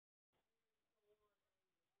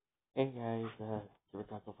Hey guys, Super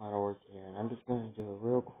Godzilla Battle here, and I'm just going to do a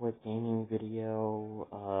real quick gaming video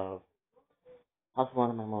of how's one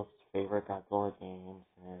of my most favorite Godzilla games,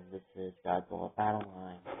 and this is Godzilla Battle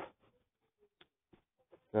Line.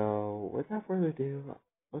 So, without further ado,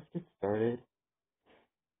 let's get started.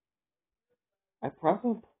 I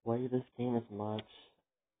probably won't play this game as much.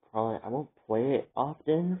 I won't play it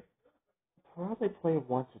often. Probably play it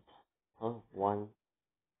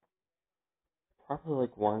probably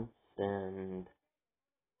like once, and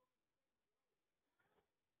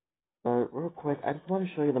but real quick, I just want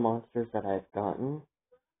to show you the monsters that I've gotten.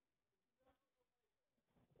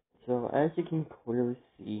 So, as you can clearly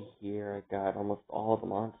see here, I got almost all the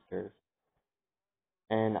monsters,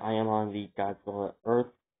 and I am on the Godzilla Earth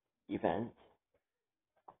event.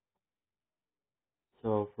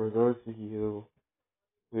 So, for those of you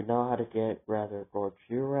who know how to get rather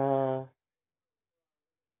Godzilla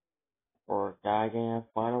or Gigan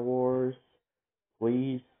Final Wars,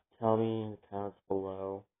 please tell me in the comments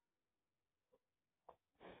below.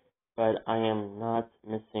 But I am not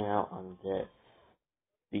missing out on this,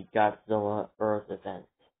 the Godzilla Earth event.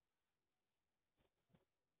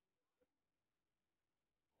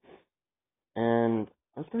 And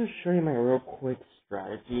I was going to show you my real quick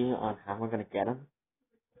strategy on how I'm going to get them.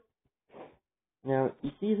 Now,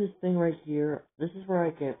 you see this thing right here? This is where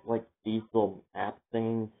I get, like, these little map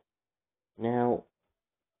things. Now,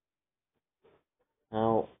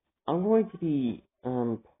 I'm going to be,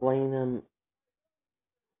 playing them,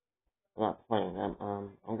 not playing them,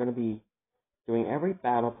 I'm going to be doing every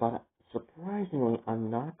battle, but surprisingly, I'm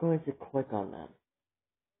not going to click on them.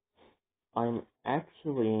 I'm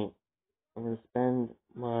going to spend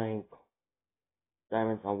my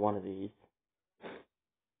diamonds on one of these.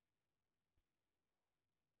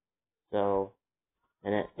 So,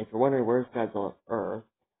 if you're wondering where's Godzilla Earth,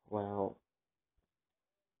 well,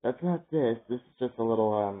 that's not this. This is just a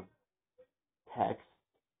little, text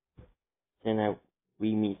saying that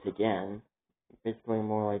we meet again. Basically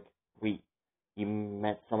more like you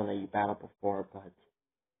met someone that you battled before, but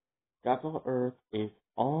Godzilla Earth is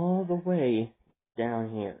all the way down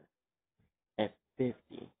here at 50.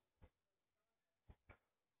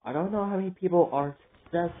 I don't know how many people are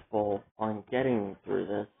successful on getting through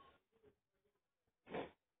this,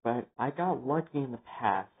 but I got lucky in the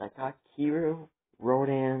past. I got Kiru,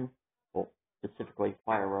 Rodan, well, specifically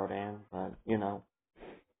Fire Rodan, but you know.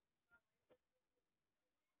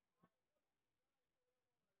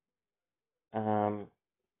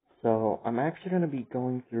 So I'm actually going to be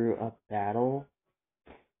going through a battle,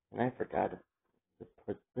 and I forgot to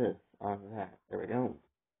put this on that. There we go.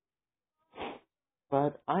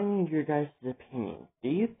 But I need your guys' opinion. Do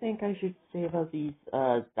you think I should save up these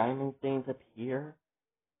diamond things up here?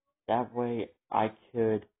 That way I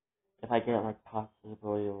could, if I get like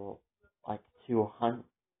possibly like 200,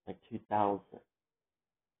 like 2,000,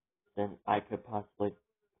 then I could possibly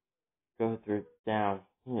go through down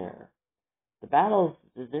here. The battles,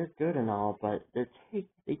 they're good and all, but they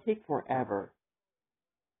take forever.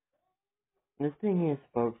 And the thing is,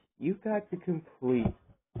 folks, you got to complete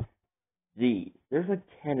these. There's like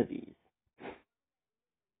 10 of these.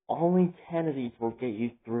 Only 10 of these will get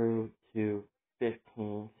you through to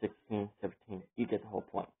 15, 16, 17. You get the whole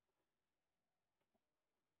point.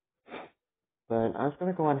 But I was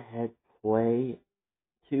going to go on ahead, play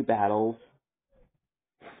 2 battles.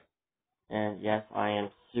 And yes, I am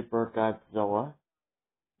Super Godzilla,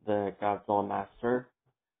 the Godzilla Master.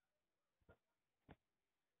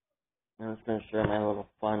 And I'm just going to share my little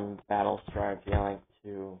fun battle strategy I like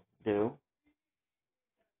to do.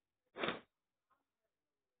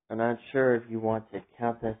 I'm not sure if you want to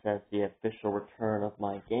count this as the official return of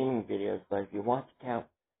my gaming videos, but if you want to count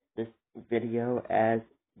this video as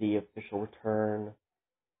the official return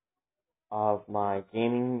of my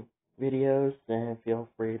gaming videos, then feel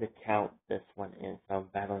free to count this one in. So I'm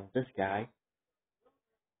battling this guy.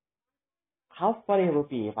 How funny it would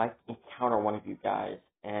be if I encounter one of you guys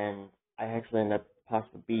and I actually end up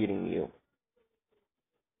possibly beating you.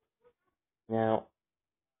 Now,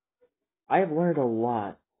 I have learned a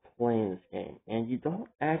lot playing this game, and you don't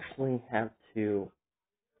actually have to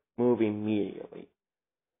move immediately.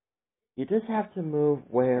 You just have to move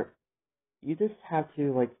you just have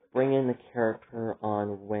to, like, bring in the character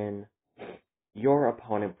on when your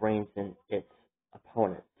opponent brings in its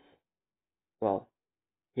opponents. Well,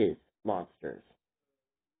 his monsters.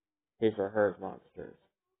 His or her monsters.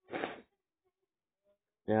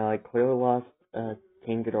 Now, I clearly lost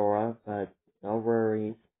King Ghidorah, but no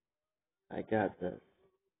worries. I got this.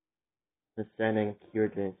 Descending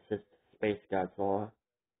Kyojin Space Godzilla.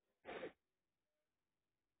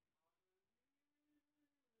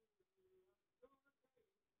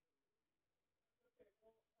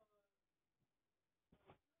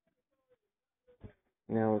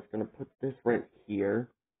 Now it's gonna put this right here.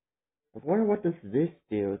 I wonder what does this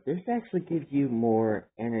do? This actually gives you more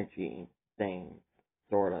energy things,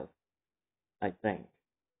 sort of, I think.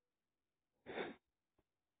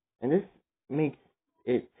 And this makes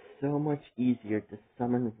it so much easier to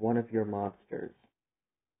summon one of your monsters.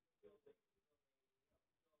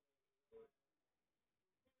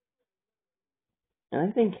 And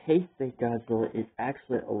I think Heisei Godzilla is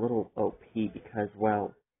actually a little OP because,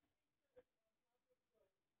 well,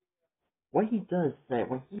 what he does is that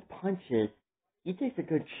when he punches, he takes a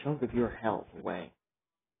good chunk of your health away.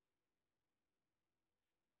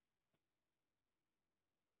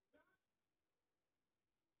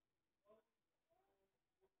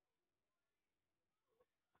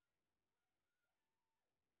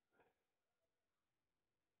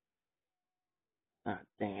 Ah,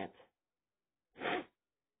 dang it.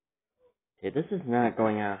 Okay, this is not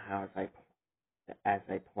going out as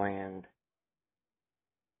I planned.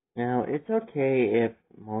 Now, it's okay if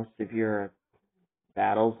most of your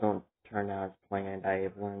battles don't turn out as planned. I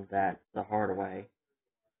have learned that the hard way.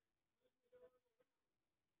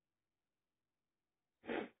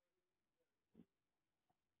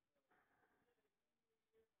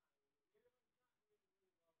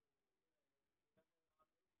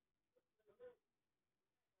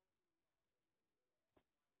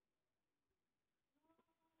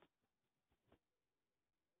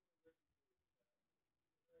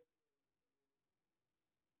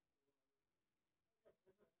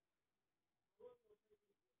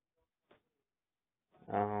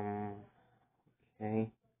 Um,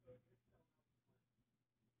 okay.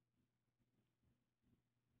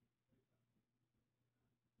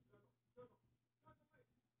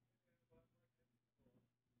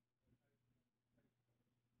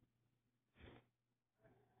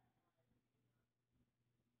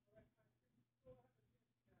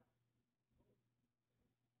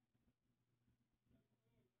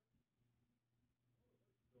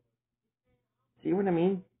 See what I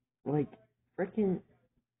mean? Like, freaking.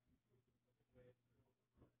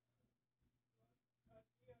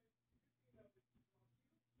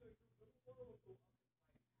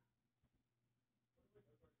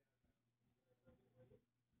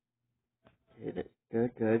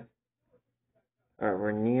 Good, good. Alright,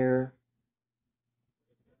 we're near.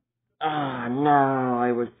 Ah, no,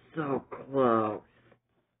 I was so close.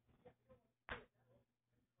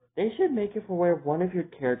 They should make it for where one of your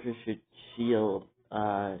characters should shield,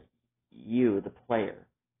 you, the player.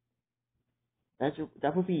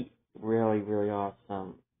 That would be really, really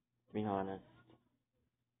awesome, to be honest.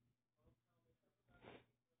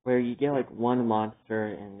 Where you get like one monster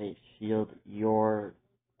and they shield your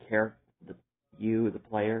character, you, the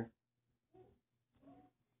player.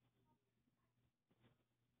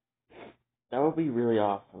 That would be really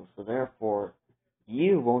awesome. So therefore,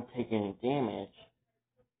 you won't take any damage,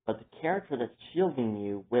 but the character that's shielding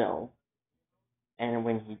you will. And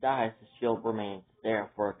when he dies, the shield remains there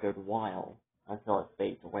for a good while until it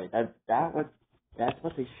fades away. That's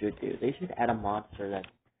what they should do. They should add a monster that's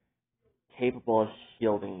capable of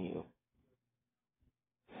shielding you.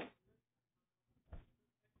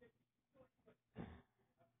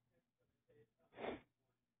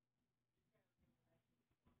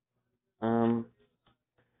 Um,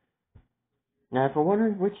 Now if you're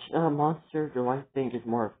wondering which monster do I think is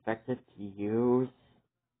more effective to use,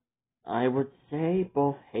 I would say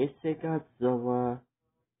both Heisei Godzilla,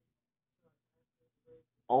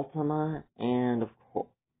 Ultima, and of course.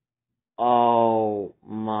 Oh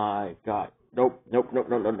my god. Nope, nope, nope,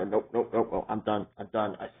 nope, nope, nope, nope, nope, nope, nope. I'm done. I'm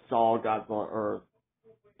done. I saw Godzilla Earth,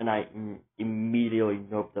 and I immediately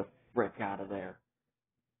noped the frick out of there.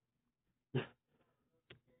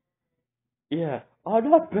 Yeah, I'm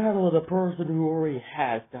not battling a person who already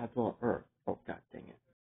has Godzilla Earth. Oh god